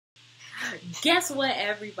Guess what,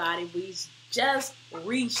 everybody? We just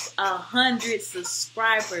reached 100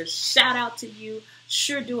 subscribers. Shout out to you.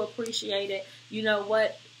 Sure do appreciate it. You know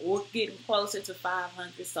what? We're getting closer to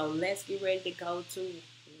 500, so let's get ready to go to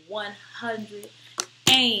 100.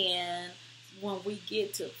 And when we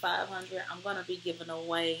get to 500, I'm going to be giving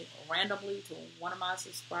away randomly to one of my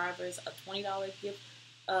subscribers a $20 gift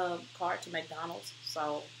card to McDonald's.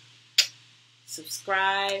 So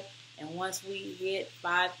subscribe, and once we hit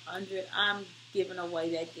 500, I'm giving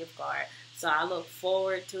away that gift card. So I look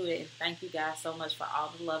forward to it, and thank you guys so much for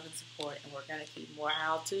all the love and support. And we're going to keep more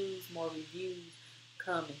how-tos, more reviews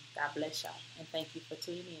coming. God bless y'all, and thank you for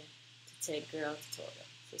tuning in to Tech Girl Tutorial.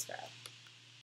 Subscribe.